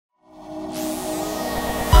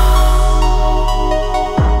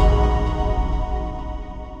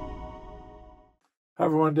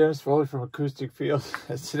everyone, Dennis Foley from Acoustic Fields.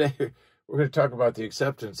 Today we're going to talk about the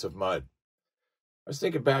acceptance of mud. I was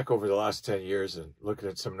thinking back over the last 10 years and looking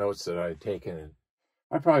at some notes that I had taken. And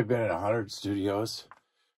I've probably been in 100 studios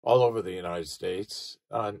all over the United States,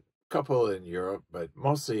 a couple in Europe, but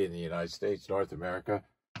mostly in the United States, North America,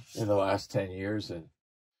 in the last 10 years. And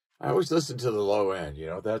I always listen to the low end. You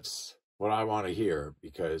know, that's what I want to hear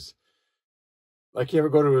because, like, you ever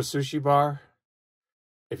go to a sushi bar?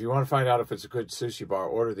 If you want to find out if it's a good sushi bar,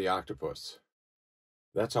 order the octopus.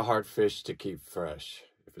 That's a hard fish to keep fresh.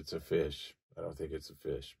 If it's a fish, I don't think it's a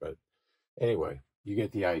fish, but anyway, you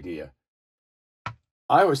get the idea.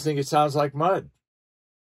 I always think it sounds like mud.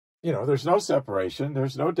 You know, there's no separation.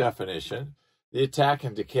 There's no definition. The attack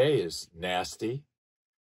and decay is nasty.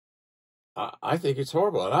 I think it's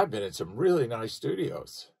horrible. And I've been in some really nice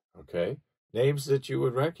studios, okay? Names that you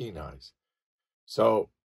would recognize.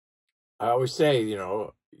 So I always say, you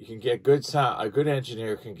know, you can get good sound. A good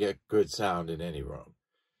engineer can get good sound in any room.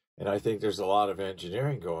 And I think there's a lot of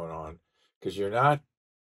engineering going on because you're not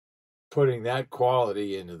putting that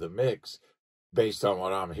quality into the mix based on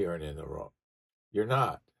what I'm hearing in the room. You're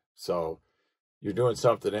not. So you're doing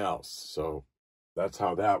something else. So that's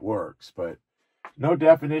how that works. But no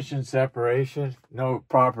definition, separation, no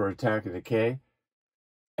proper attack and decay.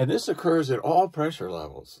 And this occurs at all pressure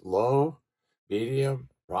levels, low, medium,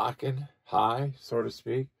 rocking, high, so to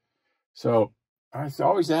speak. So I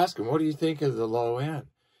always ask them, what do you think of the low end?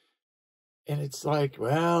 And it's like,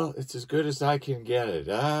 well, it's as good as I can get it.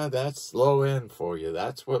 That's low end for you.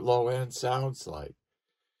 That's what low end sounds like.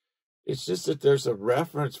 It's just that there's a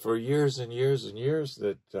reference for years and years and years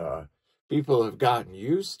that people have gotten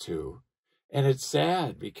used to. And it's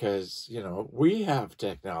sad because, you know, we have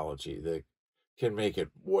technology that can make it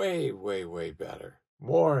way, way, way better,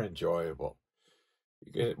 more enjoyable.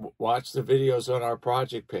 You can watch the videos on our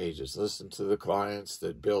project pages, listen to the clients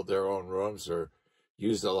that build their own rooms or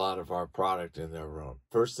use a lot of our product in their room.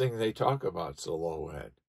 First thing they talk about is the low end.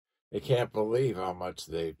 They can't believe how much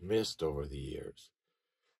they've missed over the years.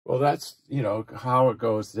 Well, that's, you know, how it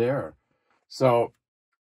goes there. So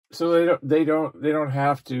they don't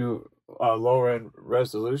have to lower end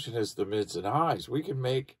resolution as the mids and highs. We can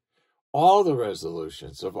make all the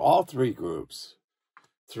resolutions of all three groups,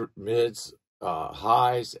 mids,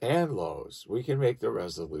 highs and lows. We can make the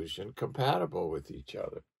resolution compatible with each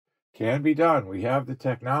other. Can be done. We have the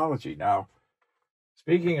technology. Now,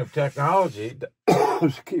 speaking of technology,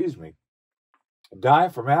 excuse me,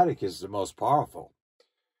 diaphragmatic is the most powerful.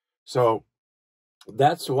 So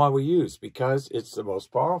that's the one we use because it's the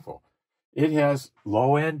most powerful. It has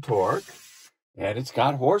low end torque and it's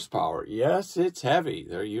got horsepower. Yes, it's heavy.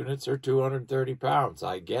 Their units are 230 pounds.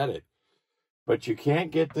 I get it. But you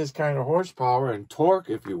can't get this kind of horsepower and torque,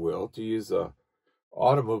 if you will, to use a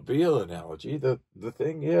automobile analogy. The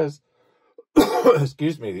thing is,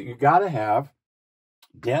 excuse me, that you got to have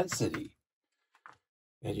density.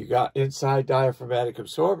 And you got inside diaphragmatic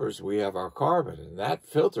absorbers, we have our carbon, and that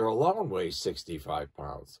filter alone weighs 65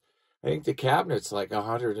 pounds. I think the cabinet's like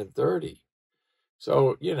 130.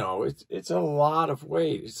 So, you know, it's a lot of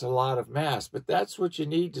weight. It's a lot of mass, but that's what you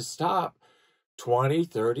need to stop 20,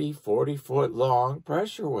 30, 40-foot long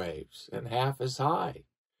pressure waves and half as high.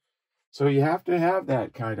 So you have to have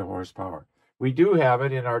that kind of horsepower. We do have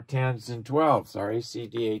it in our 10s and 12s, our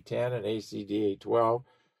ACDA 10 and ACDA 12,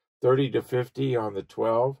 30 to 50 on the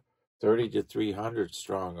 12, 30 to 300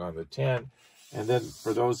 strong on the 10. And then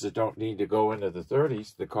for those that don't need to go into the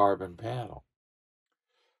 30s, the carbon panel.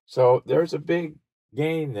 So there's a big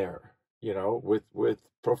gain there, you know, with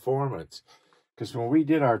performance. Because when we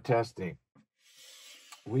did our testing,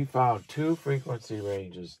 we found two frequency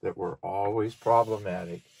ranges that were always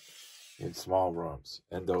problematic in small rooms,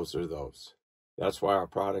 and those are those. That's why our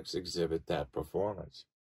products exhibit that performance.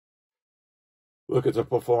 Look at the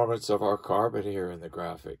performance of our carbon here in the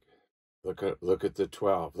graphic. Look at the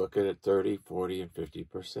 12. Look at it 30, 40, and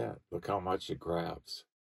 50%. Look how much it grabs.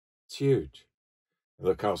 It's huge.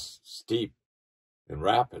 Look how steep and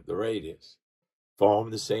rapid the rate is.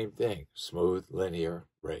 Foam, the same thing. Smooth, linear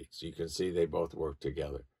rates. You can see they both work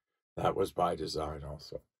together. That was by design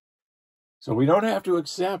also. So we don't have to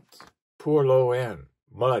accept poor low end.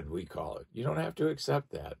 Mud, we call it. You don't have to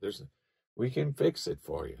accept that. We can fix it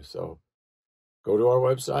for you. So go to our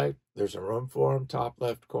website. There's a room form, top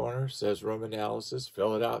left corner, says room analysis.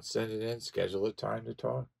 Fill it out, send it in, schedule a time to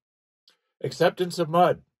talk. Acceptance of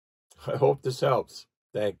mud. I hope this helps.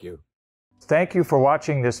 Thank you. Thank you for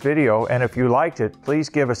watching this video, and if you liked it, please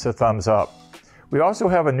give us a thumbs up. We also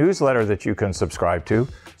have a newsletter that you can subscribe to,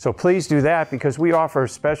 so please do that because we offer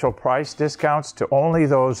special price discounts to only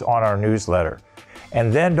those on our newsletter.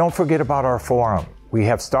 And then don't forget about our forum. We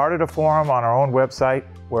have started a forum on our own website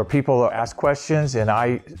where people ask questions, and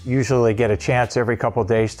I usually get a chance every couple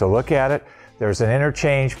days to look at it. There's an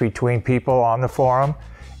interchange between people on the forum,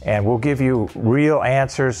 and we'll give you real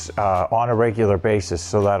answers on a regular basis,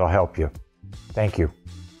 so that'll help you. Thank you.